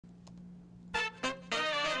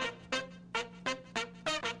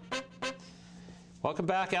Welcome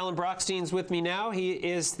back. Alan Brochstein's with me now. He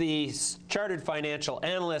is the Chartered Financial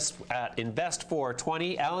Analyst at Invest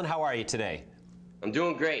 420. Alan, how are you today? I'm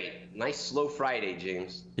doing great. Nice slow Friday,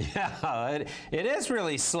 James. Yeah, it is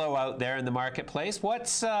really slow out there in the marketplace.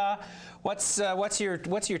 What's your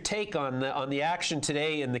take on the action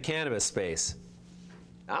today in the cannabis space?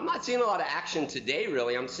 I'm not seeing a lot of action today,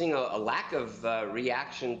 really. I'm seeing a lack of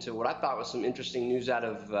reaction to what I thought was some interesting news out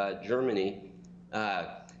of Germany.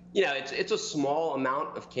 You know, it's a small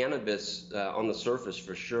amount of cannabis on the surface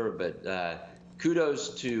for sure, but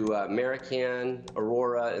kudos to American,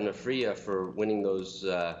 Aurora, and Afria for winning those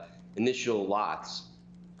initial lots.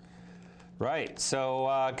 Right.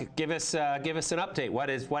 So give us an update.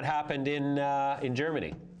 What happened in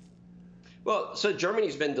Germany? Well, so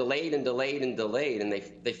Germany's been delayed and delayed and delayed, and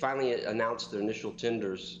they finally announced their initial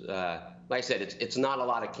tenders. Like I said, it's not a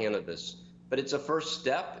lot of cannabis, but it's a first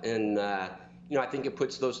step, and you know, I think it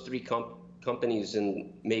puts those three companies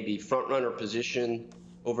in maybe front runner position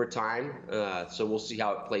over time. So we'll see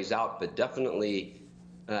how it plays out, but definitely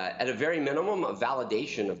at a very minimum, a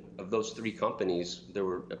validation of those three companies. There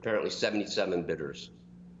were apparently 77 bidders.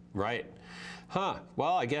 Right. Huh.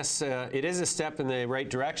 Well, I guess it is a step in the right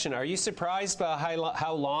direction. Are you surprised by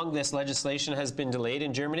how long this legislation has been delayed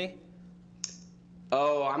in Germany?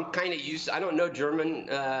 Oh, I'm kind of used. I don't know German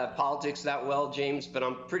politics that well, James, but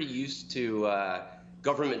I'm pretty used to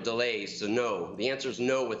government delays. So no, the answer is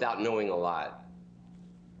no without knowing a lot.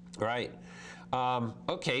 Right.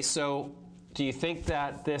 Okay. So, do you think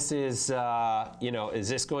that this is, you know, is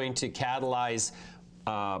this going to catalyze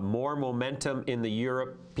more momentum in the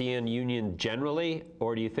European Union generally,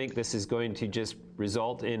 or do you think this is going to just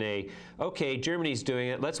result in a, okay, Germany's doing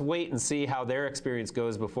it, let's wait and see how their experience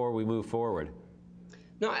goes before we move forward?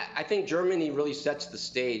 No, I think Germany really sets the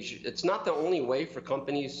stage. It's not the only way for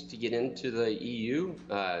companies to get into the EU.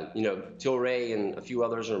 You know, Tilray and a few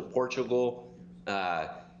others are in Portugal.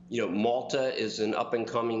 You know, Malta is an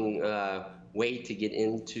up-and-coming way to get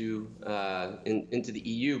into the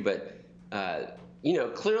EU. But you know,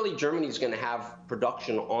 clearly Germany's going to have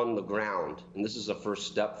production on the ground, and this is a first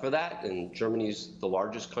step for that. And Germany's the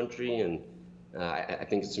largest country, and I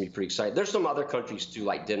think it's going to be pretty exciting. There's some other countries too,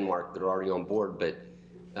 like Denmark, that are already on board, but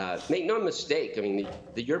make no mistake, I mean,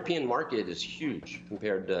 the European market is huge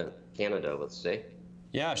compared to Canada, let's say.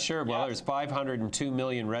 Yeah, sure. Well, there's 502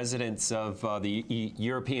 million residents of the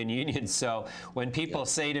European Union. So when people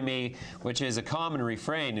say to me, which is a common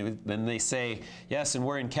refrain, then they say, yes, and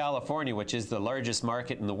we're in California, which is the largest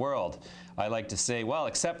market in the world. I like to say, well,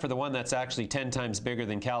 except for the one that's actually 10 times bigger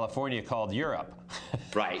than California called Europe.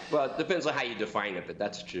 Right. Well, it depends on how you define it, but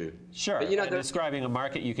that's true. Sure. But, you know, describing a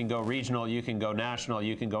market, you can go regional, you can go national,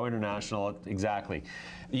 you can go international. Exactly.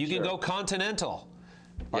 You can go continental.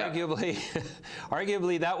 Yeah.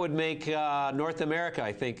 Arguably, that would make North America,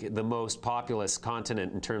 I think, the most populous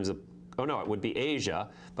continent in terms of, oh no, it would be Asia,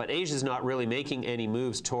 but Asia's not really making any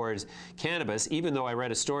moves towards cannabis, even though I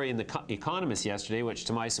read a story in The Economist yesterday, which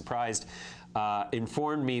to my surprise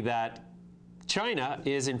informed me that China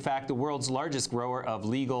is in fact the world's largest grower of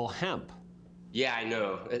legal hemp. Yeah, I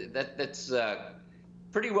know. That's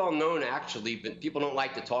pretty well known, actually, but people don't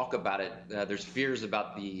like to talk about it. There's fears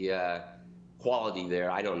about the quality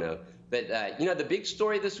there. I don't know. But, you know, the big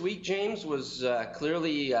story this week, James, was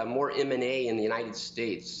clearly more M&A in the United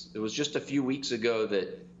States. It was just a few weeks ago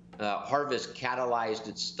that Harvest catalyzed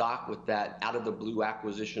its stock with that out-of-the-blue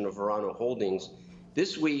acquisition of Verano Holdings.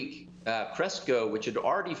 This week, Cresco, which had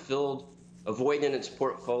already filled a void in its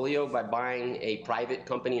portfolio by buying a private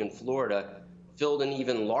company in Florida, filled an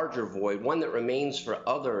even larger void, one that remains for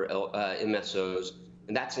other MSOs,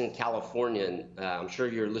 and that's in California. And I'm sure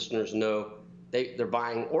your listeners know they're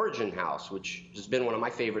buying Origin House, which has been one of my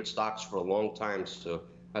favorite stocks for a long time, so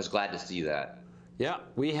I was glad to see that. Yeah,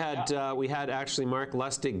 we had actually Mark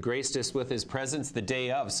Lustig graced us with his presence the day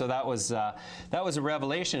of, so that was a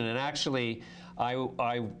revelation. And actually,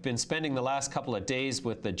 I've been spending the last couple of days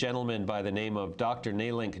with a gentleman by the name of Dr.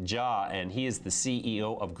 Nailink Jha, and he is the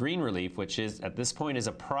CEO of Green Relief, which is at this point is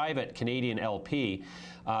a private Canadian LP.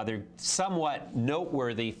 They're somewhat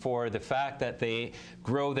noteworthy for the fact that they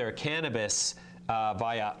grow their cannabis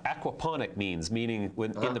via aquaponic means, meaning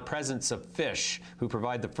in the presence of fish who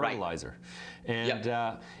provide the fertilizer. Right.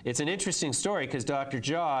 And it's an interesting story because Dr.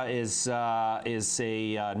 Jha is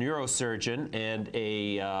a neurosurgeon and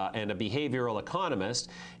a behavioral economist,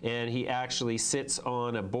 and he actually sits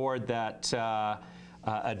on a board that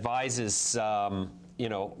advises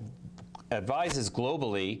advises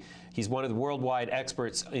globally. He's one of the worldwide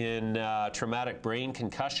experts in traumatic brain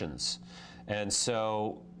concussions. And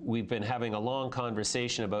so we've been having a long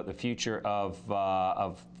conversation about the future of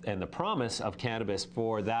and the promise of cannabis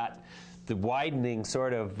for the widening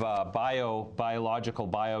sort of biological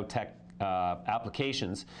biotech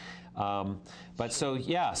applications. But so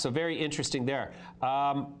yeah, so very interesting there.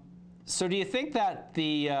 So do you think that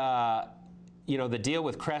the the deal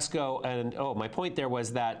with Cresco, and my point there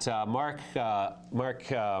was that Mark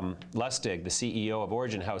Lustig, the CEO of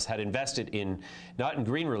Origin House, had invested not in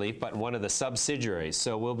Green Relief, but in one of the subsidiaries.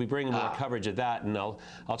 So we'll be bringing more coverage of that, and I'll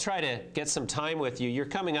try to get some time with you. You're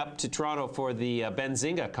coming up to Toronto for the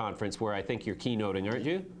Benzinga conference, where I think you're keynoting, aren't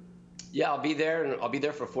you? Yeah, I'll be there, and I'll be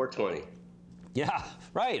there for 420. Yeah,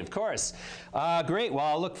 right, of course. Great. Well,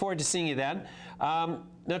 I'll look forward to seeing you then.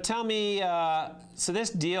 Now tell me, so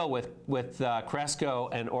this deal with Cresco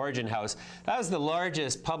and Origin House, that was the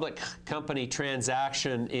largest public company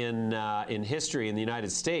transaction in history in the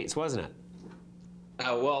United States, wasn't it?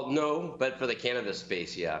 Well, no, but for the cannabis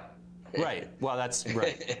space, yeah. Right. Well, that's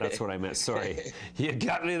right. That's what I meant. Sorry, you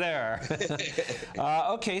got me there.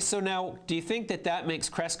 Okay. So now, do you think that makes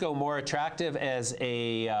Cresco more attractive as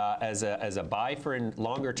a buy for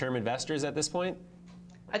longer-term investors at this point?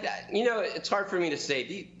 It's hard for me to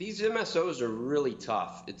say. These MSOs are really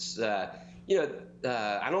tough. It's I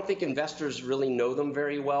don't think investors really know them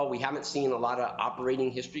very well. We haven't seen a lot of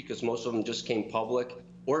operating history because most of them just came public.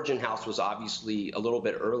 Origin House was obviously a little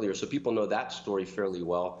bit earlier, so people know that story fairly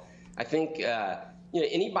well. I think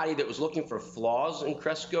anybody that was looking for flaws in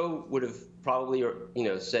Cresco would have probably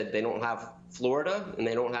said they don't have Florida and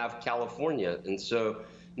they don't have California, and so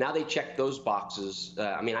now they check those boxes.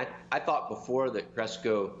 I thought before that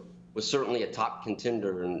Cresco was certainly a top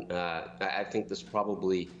contender, and I think this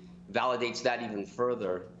probably validates that even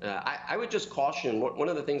further. I would just caution, one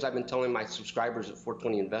of the things I've been telling my subscribers at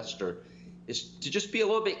 420Investor is to just be a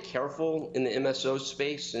little bit careful in the MSO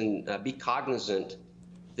space and be cognizant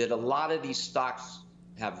that a lot of these stocks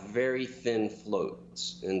have very thin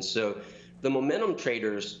floats. And so the momentum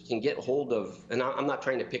traders can get hold of, and I'm not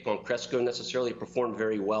trying to pick on Cresco necessarily, performed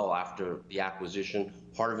very well after the acquisition.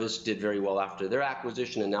 Harvest did very well after their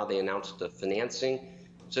acquisition, and now they announced the financing.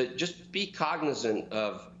 So just be cognizant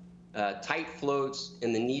of tight floats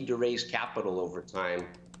and the need to raise capital over time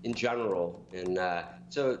in general. And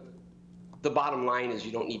so the bottom line is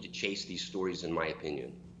you don't need to chase these stories, in my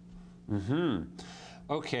opinion. Mm-hmm.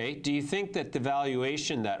 Okay. Do you think that the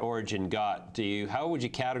valuation that Origin got, how would you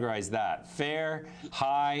categorize that? Fair,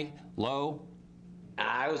 high, low?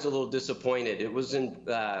 I was a little disappointed. It was in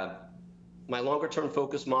my longer-term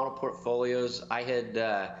focus model portfolios. I had,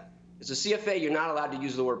 as a CFA, you're not allowed to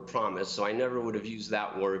use the word promise, so I never would have used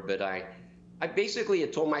that word, but I basically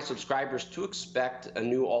had told my subscribers to expect a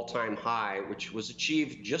new all-time high, which was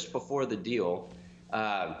achieved just before the deal.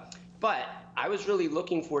 But I was really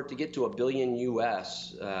looking for it to get to $1 billion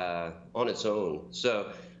US on its own.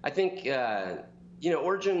 So I think,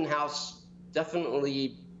 Origin House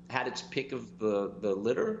definitely had its pick of the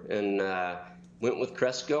litter and went with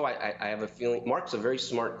Cresco. I have a feeling Mark's a very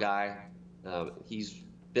smart guy. He's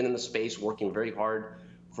been in the space working very hard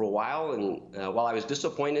for a while. And while I was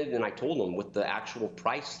disappointed, and I told him with the actual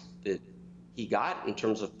price that he got in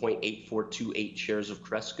terms of 0.8428 shares of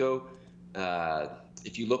Cresco,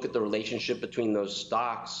 if you look at the relationship between those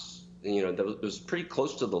stocks, that was pretty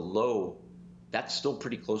close to the low. That's still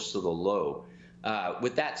pretty close to the low.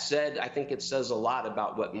 With that said, I think it says a lot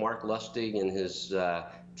about what Mark Lustig and his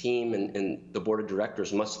team and the board of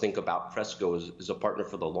directors must think about Cresco as a partner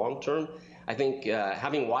for the long term. I think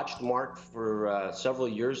having watched Mark for several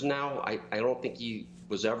years now, I don't think he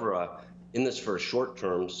was ever in this for a short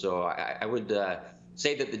term. So I would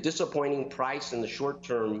say that the disappointing price in the short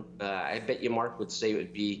term, I bet you Mark would say it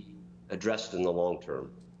would be addressed in the long term.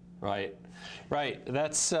 Right, right.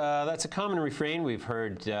 That's a common refrain we've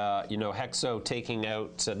heard. Hexo taking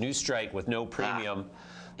out New Strike with no premium.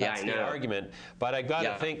 That's the argument. But I got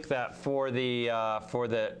to think that for the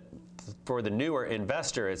newer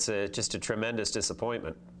investor, it's just a tremendous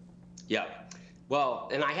disappointment. Yeah. Well,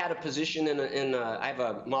 and I had a position I have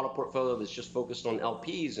a model portfolio that's just focused on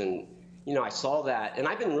LPs, and I saw that, and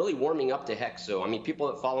I've been really warming up to Hexo. I mean, people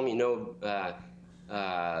that follow me know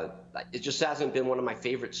it just hasn't been one of my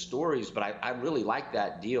favorite stories, but I really like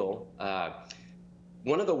that deal.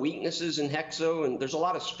 One of the weaknesses in Hexo, and there's a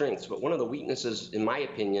lot of strengths, but one of the weaknesses, in my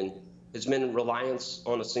opinion, has been reliance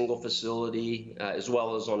on a single facility as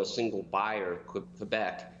well as on a single buyer,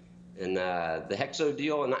 Quebec. And the Hexo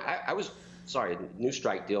deal, and New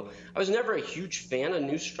Strike deal, I was never a huge fan of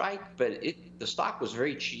New Strike, but the stock was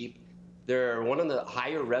very cheap. They're one of the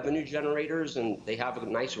higher revenue generators, and they have a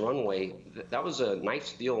nice runway. That was a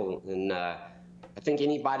nice deal, and I think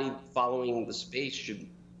anybody following the space should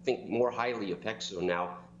think more highly of Hexo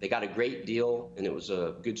now. They got a great deal, and it was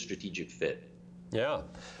a good strategic fit. Yeah.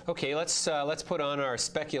 Okay, let's put on our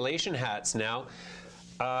speculation hats now.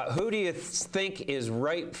 Who do you think is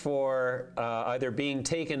ripe for either being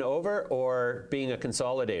taken over or being a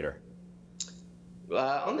consolidator?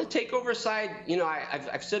 On the takeover side,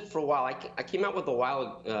 I've said for a while. I came out with a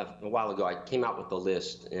while ago. I came out with the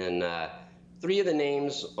list, and 3 of the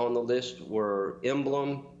names on the list were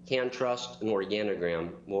Emblem, CanTrust, and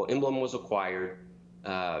Organogram. Well, Emblem was acquired.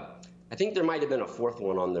 I think there might have been a 4th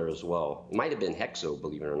one on there as well. It might have been Hexo,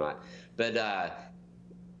 believe it or not. But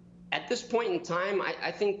at this point in time,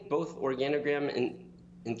 I think both Organogram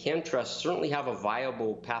and CanTrust certainly have a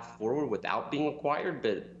viable path forward without being acquired,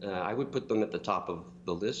 but I would put them at the top of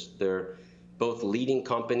the list. They're both leading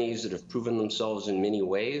companies that have proven themselves in many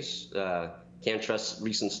ways, CanTrust's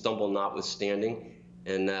recent stumble notwithstanding.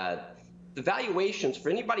 And the valuations for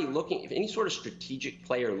anybody looking, if any sort of strategic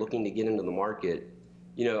player looking to get into the market,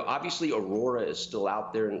 obviously Aurora is still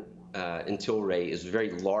out there, and Tilray is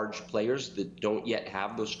very large players that don't yet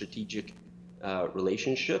have those strategic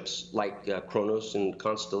relationships like Kronos and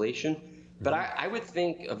Constellation. But I would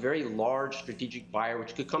think a very large strategic buyer,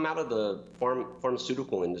 which could come out of the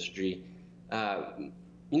pharmaceutical industry,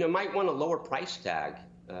 might want a lower price tag.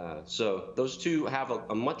 So those 2 have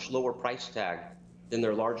a much lower price tag than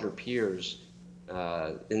their larger peers,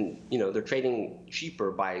 and they're trading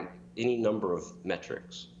cheaper by any number of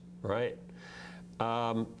metrics. Right.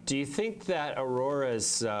 Do you think that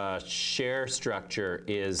Aurora's share structure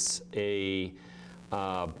is a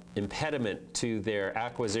impediment to their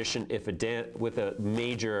acquisition if with a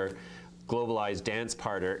major globalized dance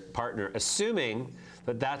partner, assuming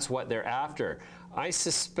that that's what they're after? I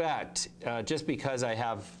suspect, just because I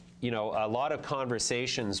have a lot of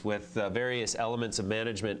conversations with various elements of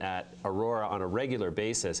management at Aurora on a regular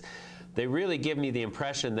basis, they really give me the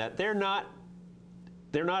impression that they're not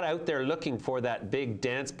out there looking for that big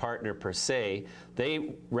dance partner per se.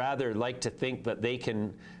 They rather like to think that they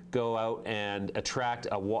can go out and attract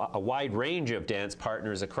a wide range of dance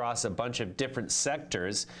partners across a bunch of different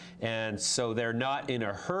sectors, and so they're not in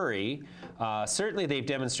a hurry. Certainly they've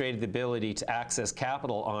demonstrated the ability to access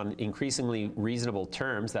capital on increasingly reasonable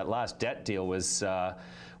terms. That last debt deal was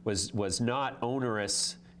not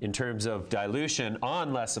onerous in terms of dilution,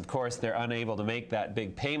 unless, of course, they're unable to make that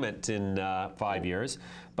big payment in 5 years.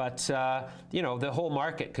 But, the whole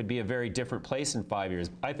market could be a very different place in 5 years.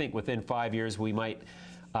 I think within 5 years, we might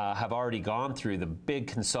have already gone through the big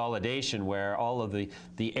consolidation where all of the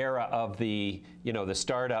era of the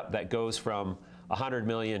startup that goes from 100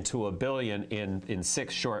 million to $1 billion in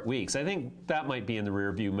 6 short weeks. I think that might be in the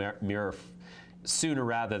rearview mirror sooner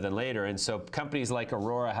rather than later, and so companies like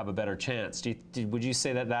Aurora have a better chance. Would you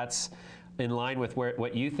say that that's in line with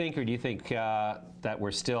what you think, or do you think that we're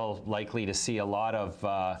still likely to see a lot of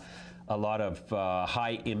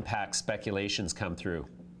high impact speculations come through?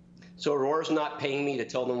 So Aurora's not paying me to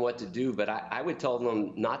tell them what to do, but I would tell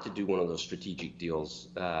them not to do one of those strategic deals.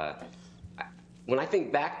 When I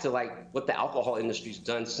think back to what the alcohol industry's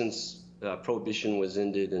done since Prohibition was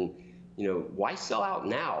ended, and why sell out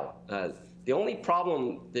now? The only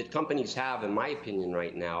problem that companies have, in my opinion,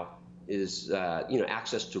 right now, is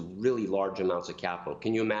access to really large amounts of capital.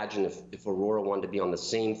 Can you imagine if Aurora wanted to be on the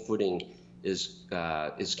same footing as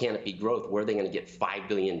Canopy Growth, where are they going to get $5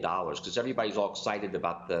 billion? Because everybody's all excited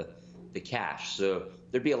about the cash. So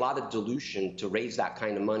there'd be a lot of dilution to raise that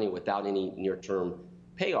kind of money without any near-term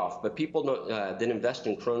payoff. But people that invest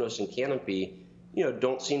in Kronos and Canopy,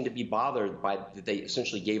 don't seem to be bothered by that they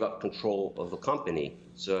essentially gave up control of the company.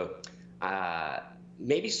 So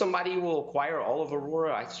maybe somebody will acquire all of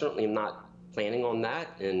Aurora. I certainly am not planning on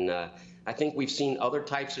that. And I think we've seen other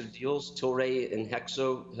types of deals. Tilray and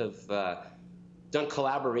Hexo have done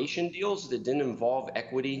collaboration deals that didn't involve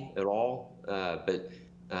equity at all, but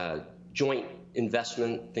joint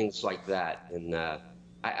investment, things like that. And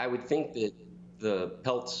I would think that the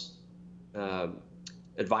Peltz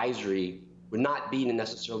advisory would not be to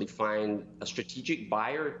necessarily find a strategic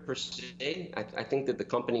buyer per se. I think that the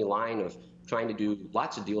company line of trying to do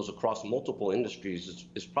lots of deals across multiple industries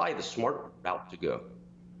is probably the smart route to go.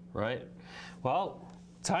 Right. Well,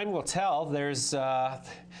 time will tell. There's,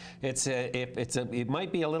 it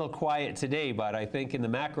might be a little quiet today, but I think in the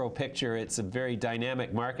macro picture, it's a very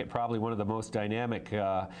dynamic market, probably one of the most dynamic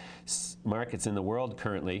markets in the world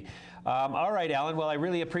currently. All right, Alan. Well, I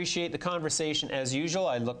really appreciate the conversation as usual.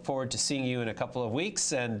 I look forward to seeing you in a couple of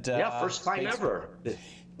weeks. And yeah, first time ever.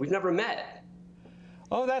 We've never met.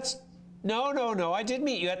 Oh, that's no. I did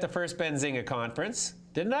meet you at the first Benzinga conference,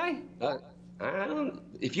 didn't I?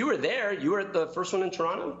 If you were there, you were at the first one in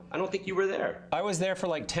Toronto? I don't think you were there. I was there for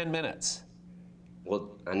like 10 minutes.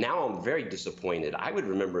 Well, now I'm very disappointed. I would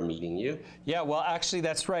remember meeting you. Yeah, well, actually,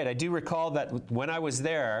 that's right. I do recall that when I was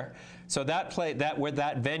there, so where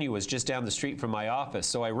that venue was just down the street from my office.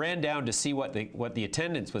 So I ran down to see what the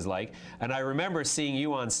attendance was like, and I remember seeing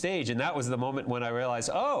you on stage, and that was the moment when I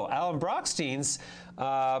realized, oh, Alan Brochstein's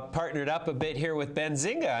partnered up a bit here with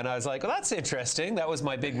Benzinga, and I was like, well, that's interesting. That was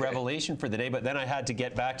my big revelation for the day. But then I had to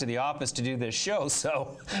get back to the office to do this show,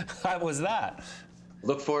 so that was that.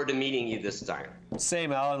 Look forward to meeting you this time.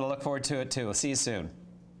 Same, Alan. I look forward to it too. I'll see you soon.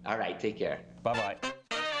 All right, take care. Bye-bye.